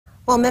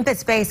Well,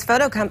 Memphis-based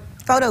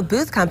photo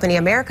booth company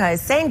Amurica is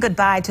saying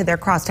goodbye to their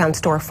crosstown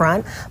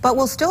storefront, but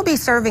will still be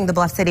serving the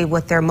Bluff City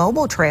with their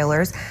mobile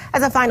trailers.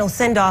 As a final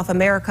send-off,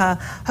 Amurica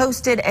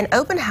hosted an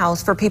open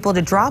house for people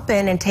to drop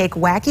in and take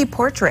wacky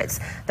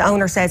portraits. The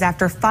owner says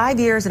after 5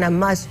 years and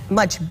a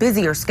much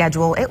busier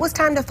schedule, it was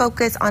time to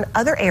focus on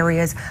other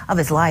areas of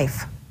his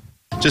life.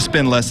 Just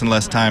spend less and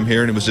less time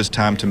here, and it was just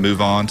time to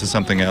move on to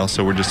something else.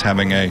 So we're just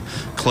having a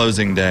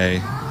closing day,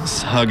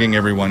 hugging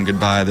everyone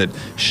goodbye that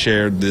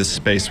shared this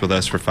space with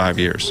us for 5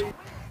 years.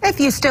 If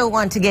you still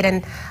want to get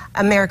an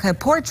Amurica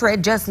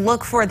portrait, just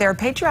look for their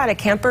patriotic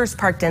campers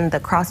parked in the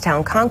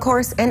Crosstown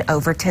Concourse in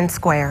Overton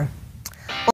Square.